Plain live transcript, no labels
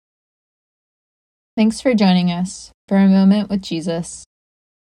Thanks for joining us for a moment with Jesus,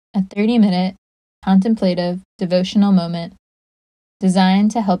 a 30-minute contemplative devotional moment designed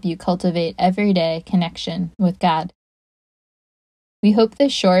to help you cultivate everyday connection with God. We hope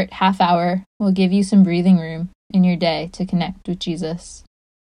this short half hour will give you some breathing room in your day to connect with Jesus.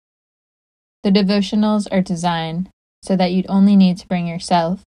 The devotionals are designed so that you'd only need to bring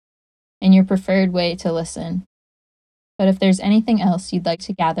yourself and your preferred way to listen. But if there's anything else you'd like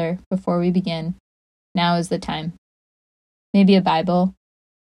to gather before we begin, now is the time. Maybe a Bible,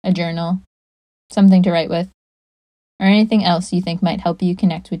 a journal, something to write with, or anything else you think might help you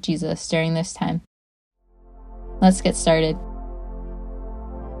connect with Jesus during this time. Let's get started.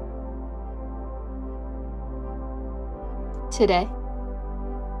 Today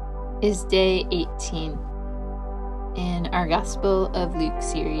is day 18 in our Gospel of Luke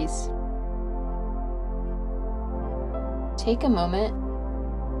series. Take a moment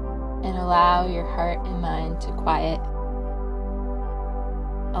and allow your heart and mind to quiet.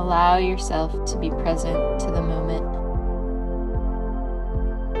 Allow yourself to be present to the moment.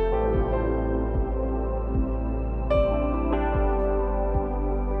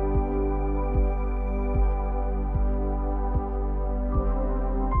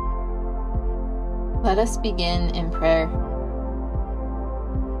 Let us begin in prayer.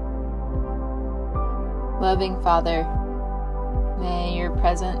 Loving Father, may your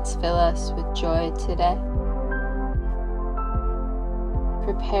presence fill us with joy today.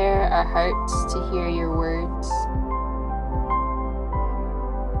 Prepare our hearts to hear your words.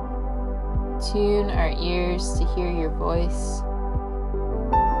 Tune our ears to hear your voice.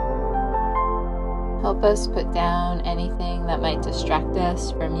 Help us put down anything that might distract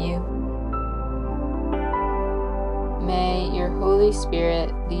us from you. May your Holy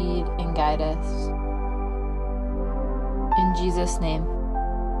Spirit lead and guide us. In Jesus' name,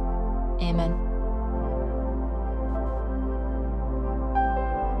 amen.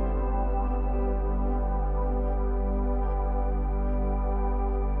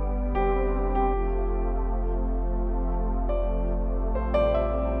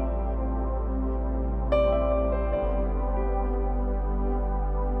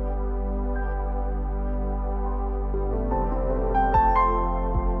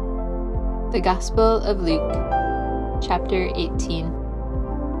 The Gospel of Luke, chapter 18.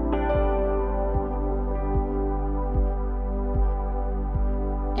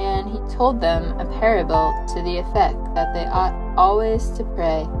 And he told them a parable to the effect that they ought always to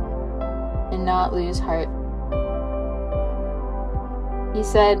pray and not lose heart. He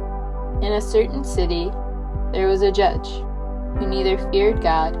said, in a certain city there was a judge who neither feared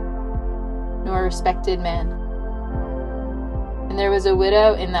God nor respected man. And there was a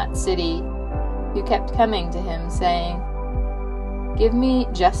widow in that city who kept coming to him, saying, "Give me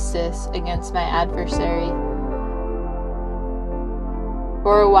justice against my adversary."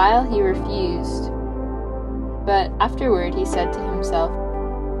 For a while he refused, but afterward he said to himself,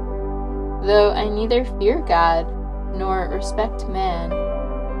 "Though I neither fear God nor respect man,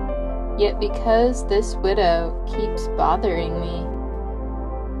 yet because this widow keeps bothering me,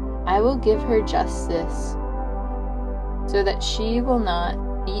 I will give her justice, so that she will not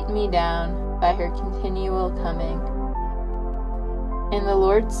beat me down by her continual coming." And the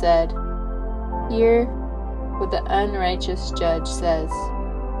Lord said, "Hear what the unrighteous judge says.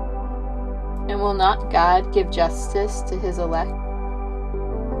 And will not God give justice to his elect,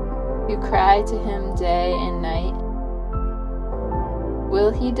 who cry to him day and night?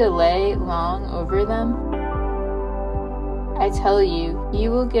 Will he delay long over them? I tell you, he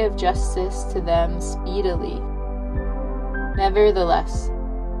will give justice to them speedily. Nevertheless,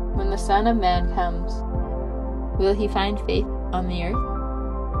 when the Son of Man comes, will he find faith on the earth?"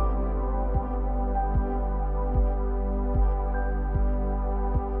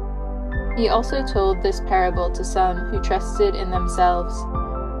 He also told this parable to some who trusted in themselves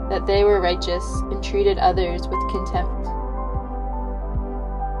that they were righteous and treated others with contempt.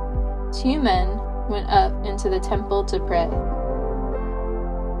 2 men went up into the temple to pray,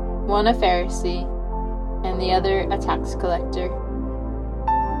 one a Pharisee and the other a tax collector.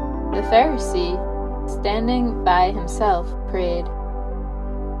 The Pharisee, standing by himself, prayed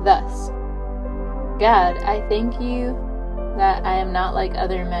thus, "God, I thank you that I am not like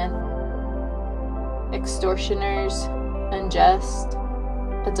other men, extortioners, unjust,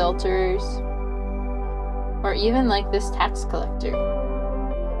 adulterers, or even like this tax collector.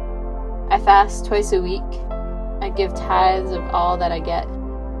 I fast twice a week. I give tithes of all that I get."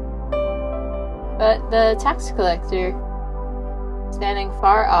 But the tax collector, standing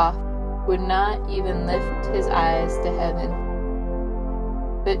far off, would not even lift his eyes to heaven,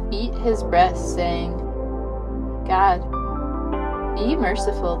 but beat his breast, saying, God, be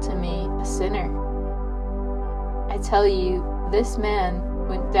merciful to me, a sinner. I tell you, this man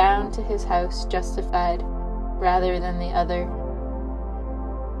went down to his house justified rather than the other.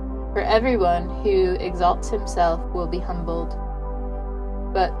 For everyone who exalts himself will be humbled,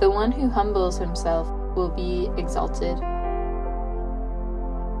 but the one who humbles himself will be exalted.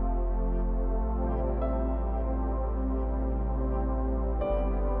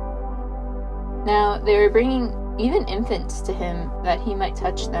 Now they were bringing even infants to him that he might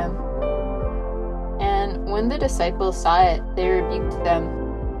touch them. And when the disciples saw it, they rebuked them.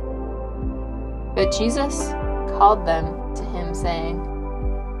 But Jesus called them to him, saying,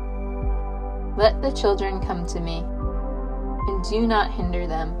 Let the children come to me, and do not hinder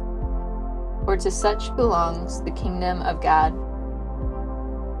them, for to such belongs the kingdom of God.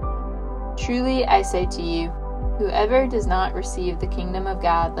 Truly I say to you, whoever does not receive the kingdom of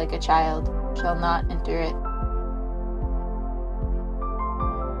God like a child shall not enter it.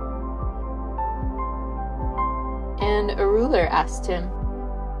 And a ruler asked him,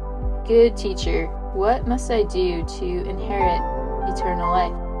 Good teacher, what must I do to inherit eternal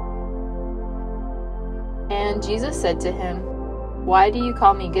life? And Jesus said to him, Why do you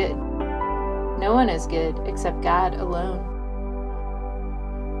call me good? No one is good except God alone.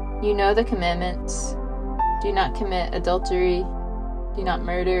 You know the commandments. Do not commit adultery. Do not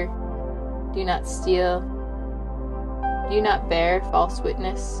murder. Do not steal. Do not bear false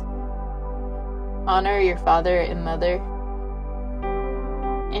witness. Honor your father and mother.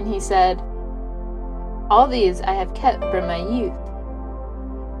 And he said, All these I have kept from my youth.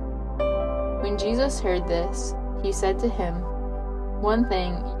 When Jesus heard this, he said to him, One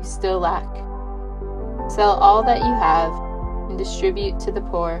thing you still lack. Sell all that you have and distribute to the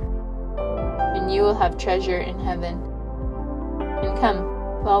poor, and you will have treasure in heaven. And come,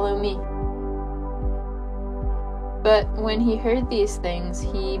 follow me. But when he heard these things,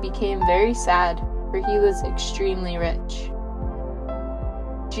 he became very sad, for he was extremely rich.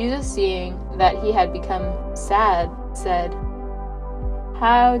 Jesus, seeing that he had become sad, said,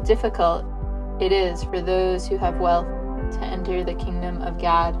 How difficult it is for those who have wealth to enter the kingdom of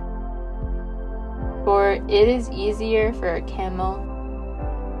God. For it is easier for a camel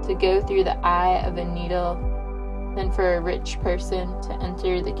to go through the eye of a needle than for a rich person to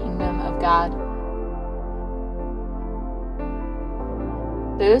enter the kingdom of God.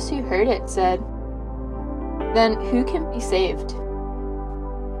 Those who heard it said, Then who can be saved?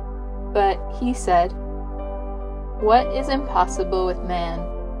 But he said, What is impossible with man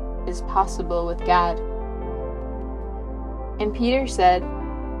is possible with God. And Peter said,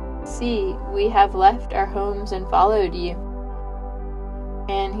 See, we have left our homes and followed you.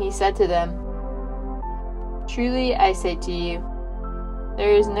 And he said to them, Truly I say to you,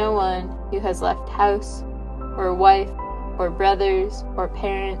 there is no one who has left house, or wife, or brothers, or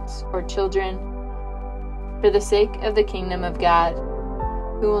parents, or children, for the sake of the kingdom of God,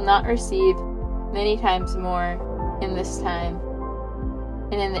 who will not receive many times more in this time,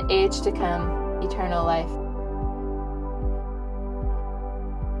 and in the age to come, eternal life.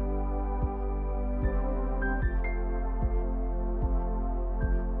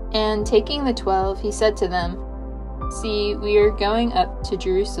 And taking the 12, he said to them, See, we are going up to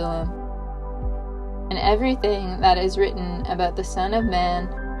Jerusalem, and everything that is written about the Son of Man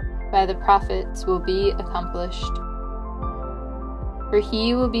by the prophets will be accomplished. For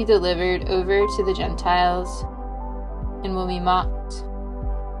he will be delivered over to the Gentiles, and will be mocked,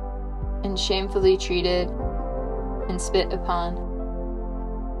 and shamefully treated, and spit upon.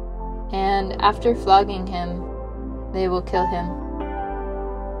 And after flogging him, they will kill him.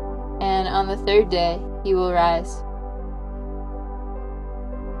 And on the third day he will rise.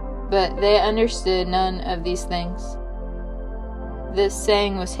 But they understood none of these things. This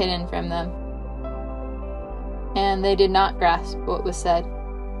saying was hidden from them, and they did not grasp what was said.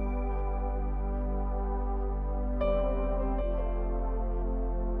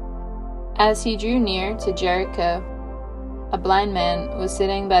 As he drew near to Jericho, a blind man was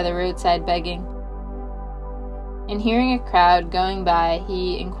sitting by the roadside begging. And hearing a crowd going by,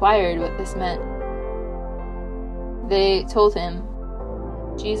 he inquired what this meant. They told him,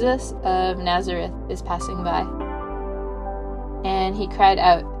 Jesus of Nazareth is passing by. And he cried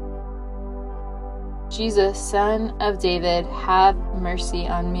out, Jesus, Son of David, have mercy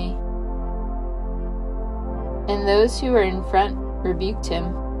on me. And those who were in front rebuked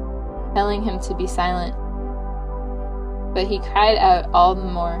him, telling him to be silent. But he cried out all the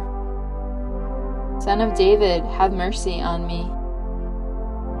more, Son of David, have mercy on me.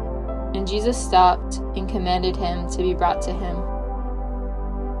 And Jesus stopped and commanded him to be brought to him.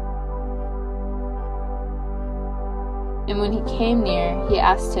 And when he came near, he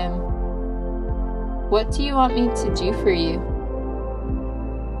asked him, "What do you want me to do for you?"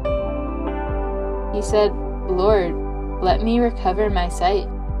 He said, "Lord, let me recover my sight."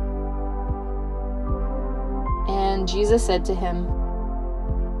 And Jesus said to him,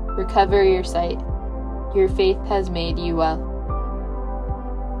 "Recover your sight. Your faith has made you well."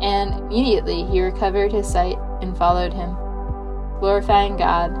 And immediately he recovered his sight and followed him, glorifying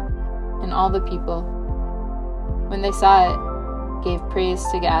God, and all the people, when they saw it, gave praise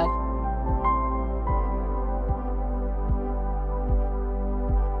to God.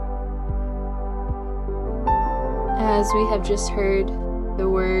 As we have just heard the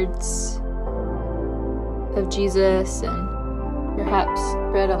words of Jesus and perhaps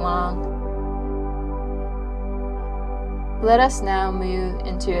read along, let us now move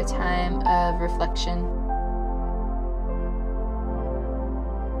into a time of reflection.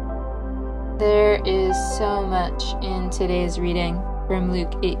 There is so much in today's reading from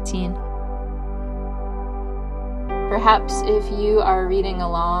Luke 18. Perhaps if you are reading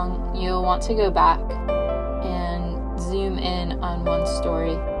along, you'll want to go back and zoom in on one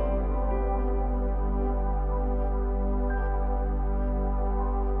story.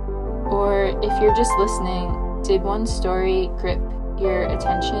 Or if you're just listening, did one story grip your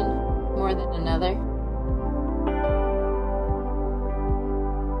attention more than another?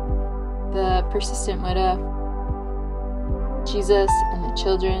 The persistent widow, Jesus and the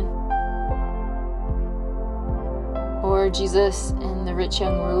children, or Jesus and the rich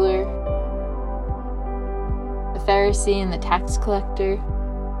young ruler, the Pharisee and the tax collector,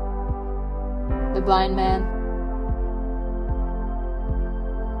 the blind man.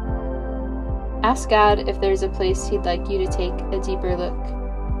 Ask God if there's a place He'd like you to take a deeper look,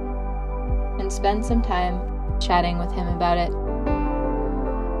 and spend some time chatting with Him about it.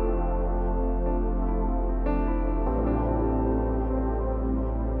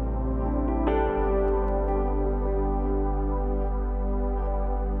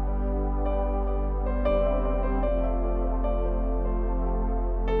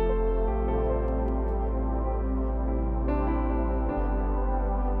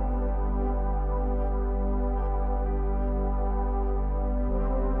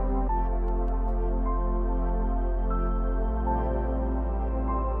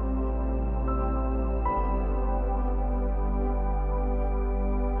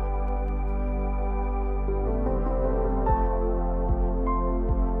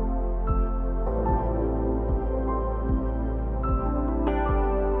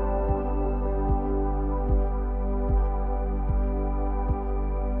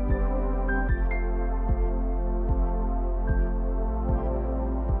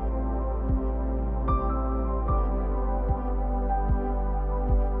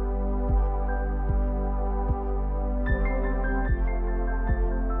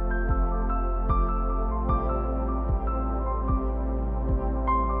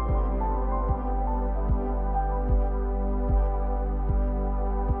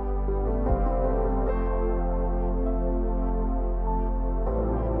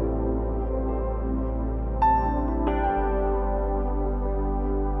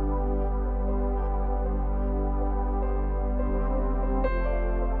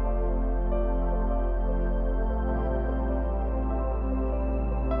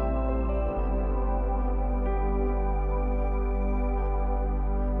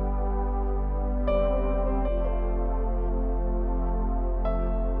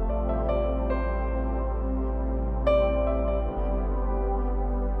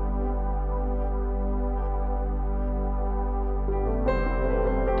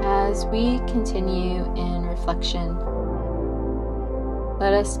 As we continue in reflection,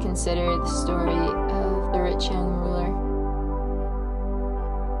 let us consider the story of the rich young ruler.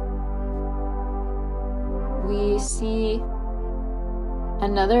 We see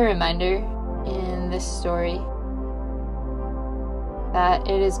another reminder in this story that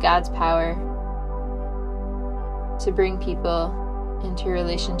it is God's power to bring people into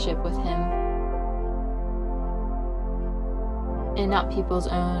relationship with Him, and not people's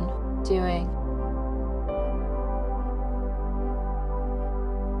own doing.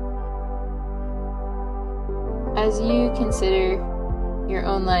 As you consider your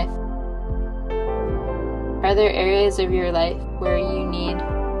own life, are there areas of your life where you need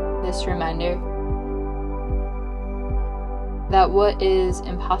this reminder that what is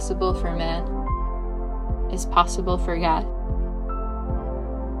impossible for man is possible for God?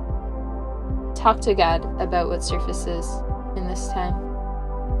 Talk to God about what surfaces in this time.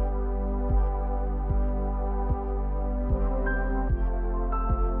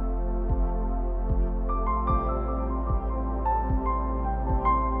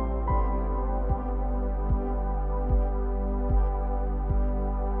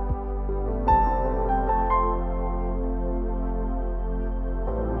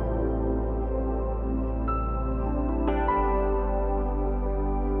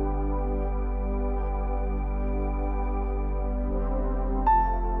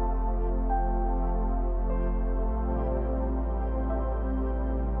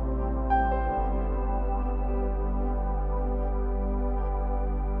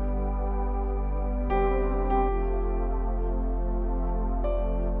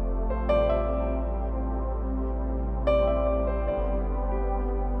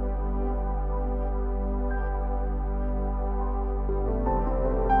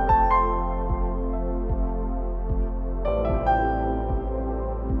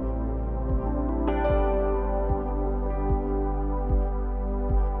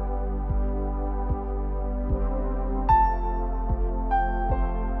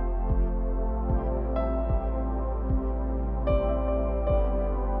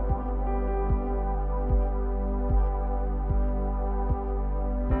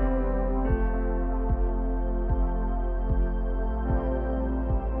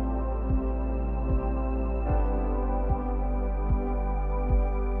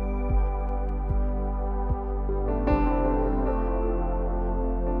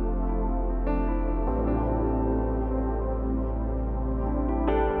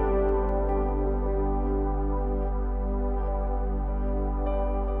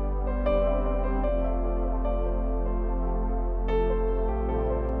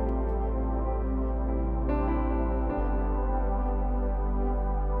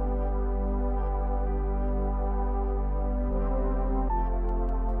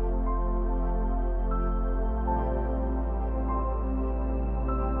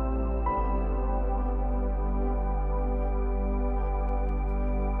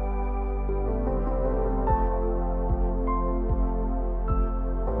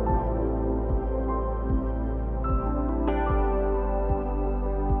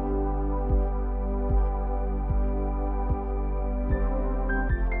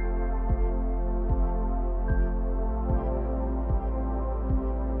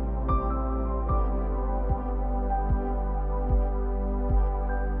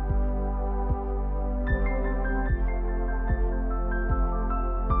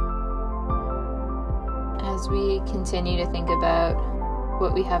 As we continue to think about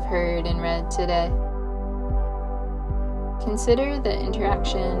what we have heard and read today, consider the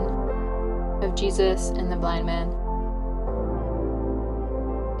interaction of Jesus and the blind man.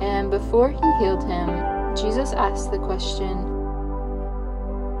 And before he healed him, Jesus asked the question,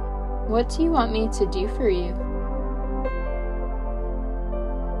 "What do you want me to do for you?"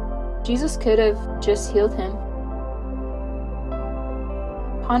 Jesus could have just healed him.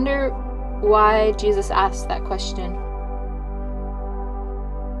 Ponder why Jesus asked that question.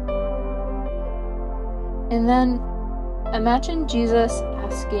 And then imagine Jesus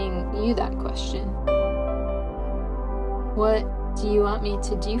asking you that question. What do you want me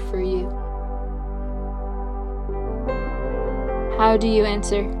to do for you? How do you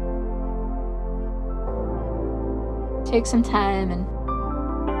answer? Take some time and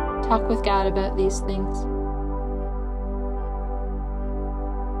talk with God about these things.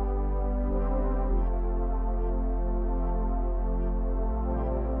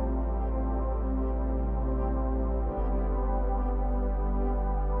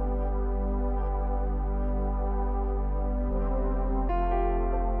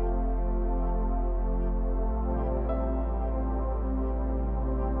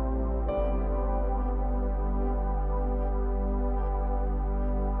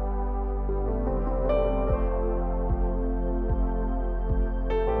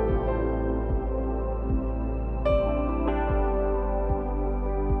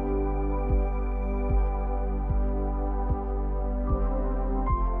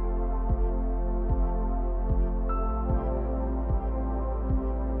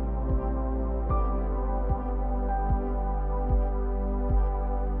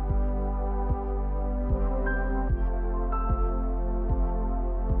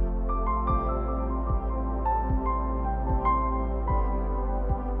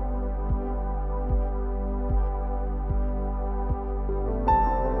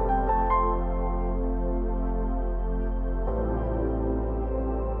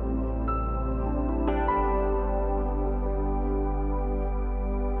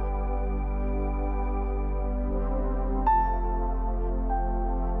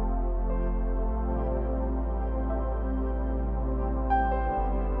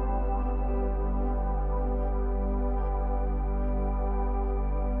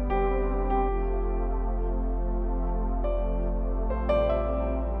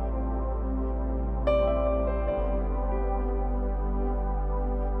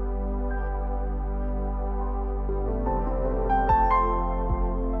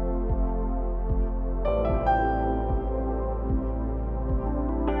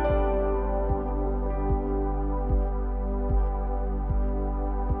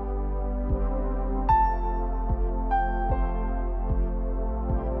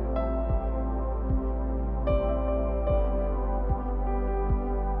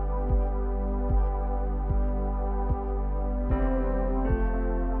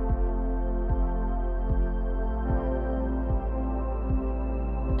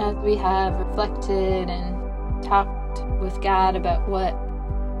 As we have reflected and talked with God about what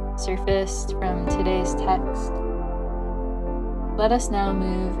surfaced from today's text, let us now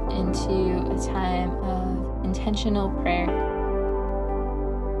move into a time of intentional prayer.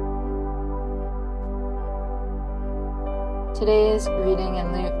 Today's reading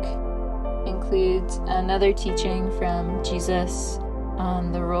in Luke includes another teaching from Jesus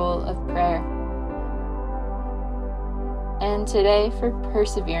on the role of prayer. And today, for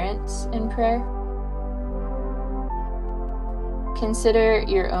perseverance in prayer, consider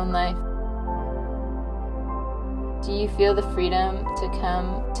your own life. Do you feel the freedom to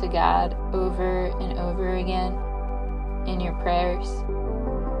come to God over and over again in your prayers?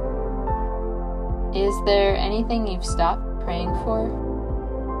 Is there anything you've stopped praying for,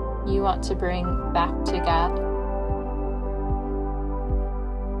 you want to bring back to God?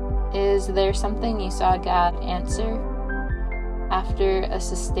 Is there something you saw God answer after a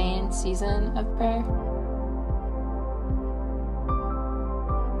sustained season of prayer?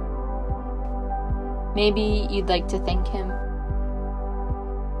 Maybe you'd like to thank Him.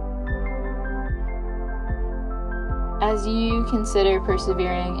 As you consider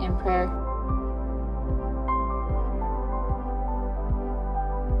persevering in prayer,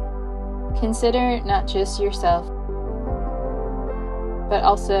 consider not just yourself, but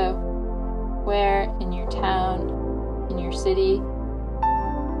also where in your town, in your city,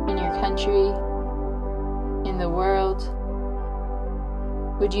 in your country, in the world,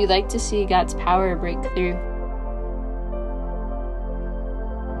 would you like to see God's power break through?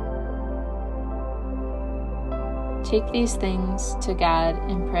 Take these things to God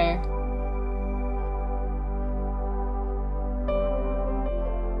in prayer.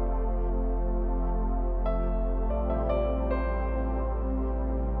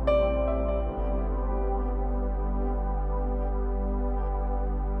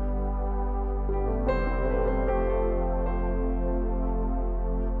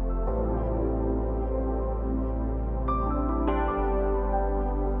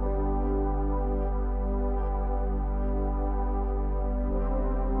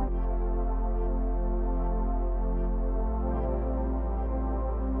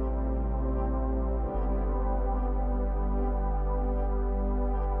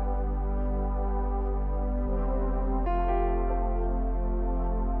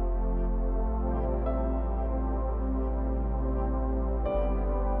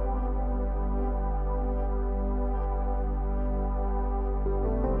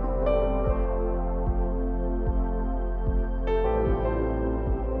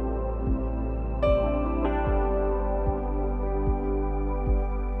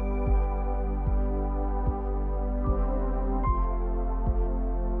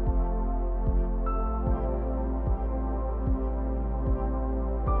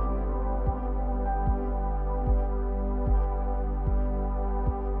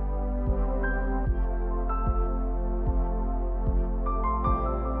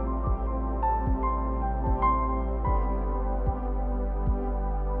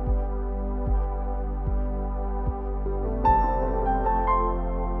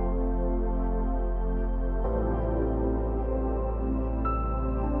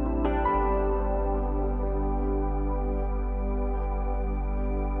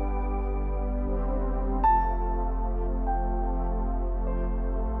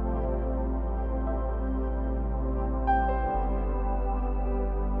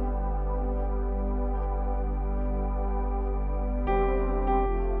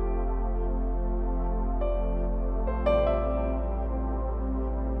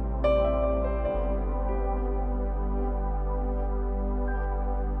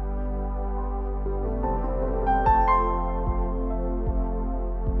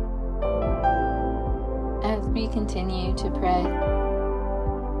 continue to pray.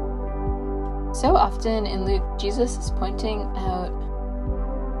 So often in Luke, Jesus is pointing out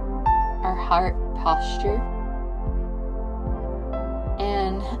our heart posture.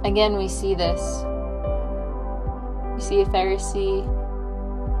 And again, we see this. We see a Pharisee,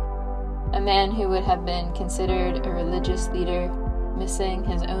 a man who would have been considered a religious leader, missing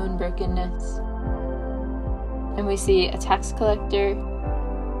his own brokenness. And we see a tax collector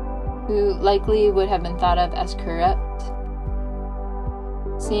who likely would have been thought of as corrupt,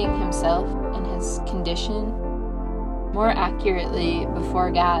 seeing himself and his condition more accurately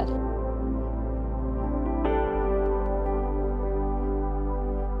before God.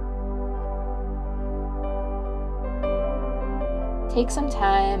 Take some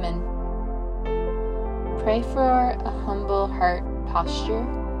time and pray for a humble heart posture,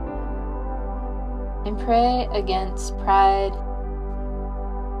 and pray against pride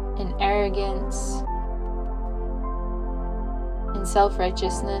and arrogance and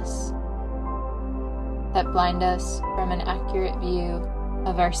self-righteousness that blind us from an accurate view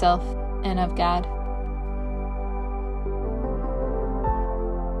of ourselves and of God.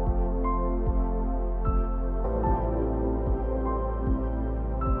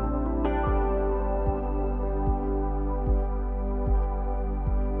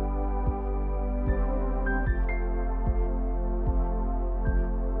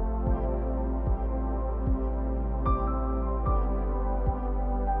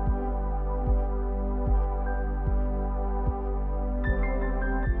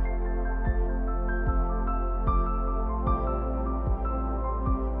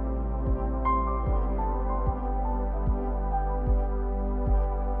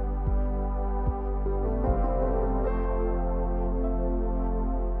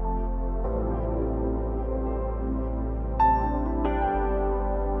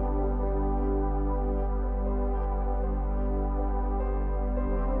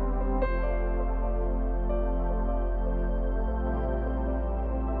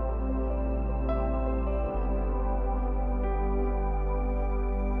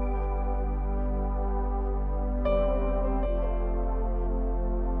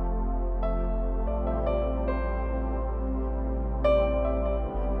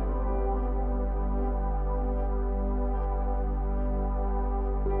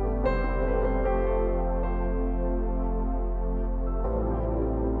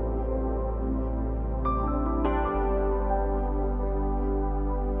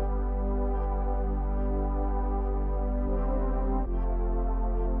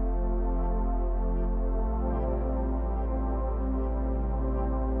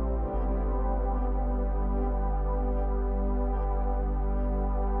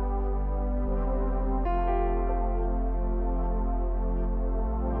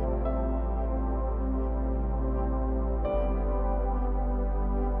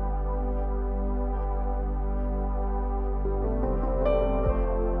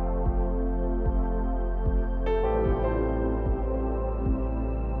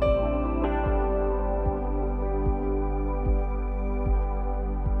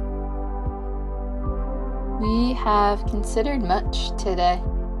 We have considered much today.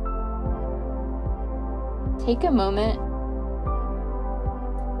 Take a moment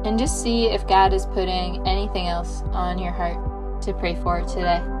and just see if God is putting anything else on your heart to pray for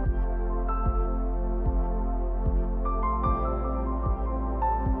today.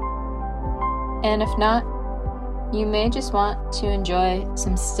 And if not, you may just want to enjoy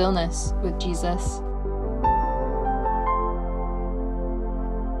some stillness with Jesus.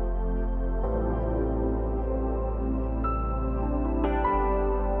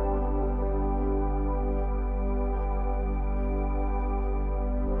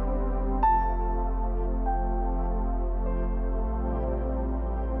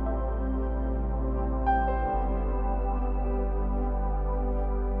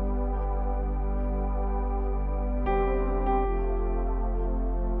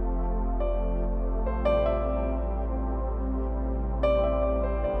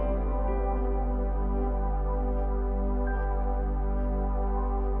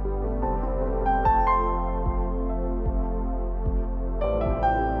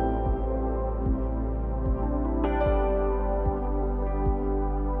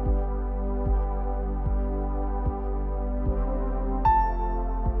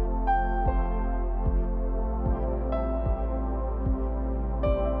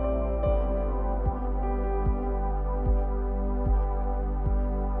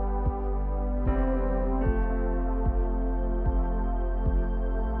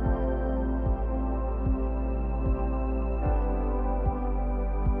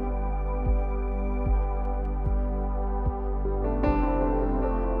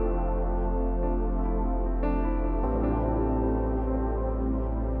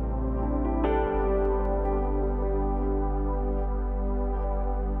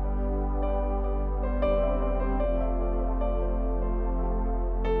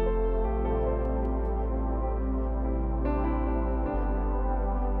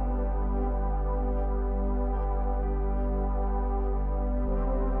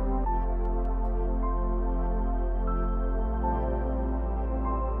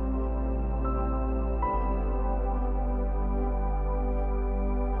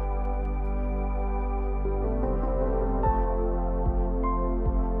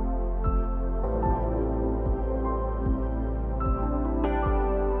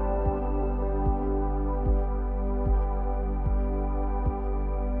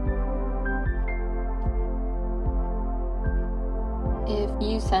 If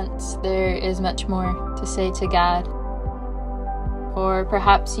you sense there is much more to say to God, or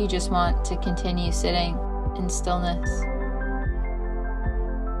perhaps you just want to continue sitting in stillness,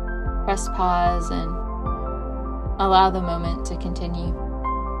 press pause and allow the moment to continue.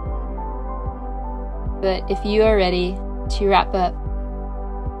 But if you are ready to wrap up,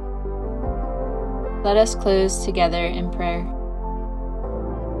 let us close together in prayer.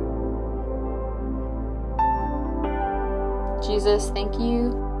 Jesus, thank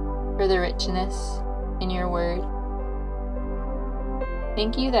you for the richness in your word.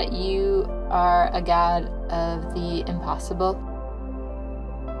 Thank you that you are a God of the impossible.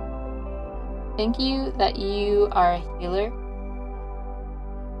 Thank you that you are a healer.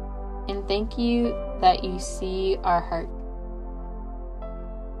 And thank you that you see our heart.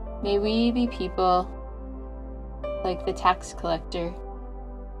 May we be people like the tax collector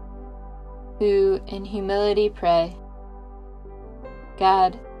who in humility pray,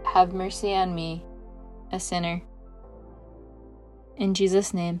 God, have mercy on me, a sinner. In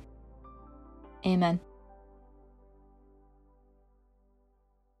Jesus' name, amen.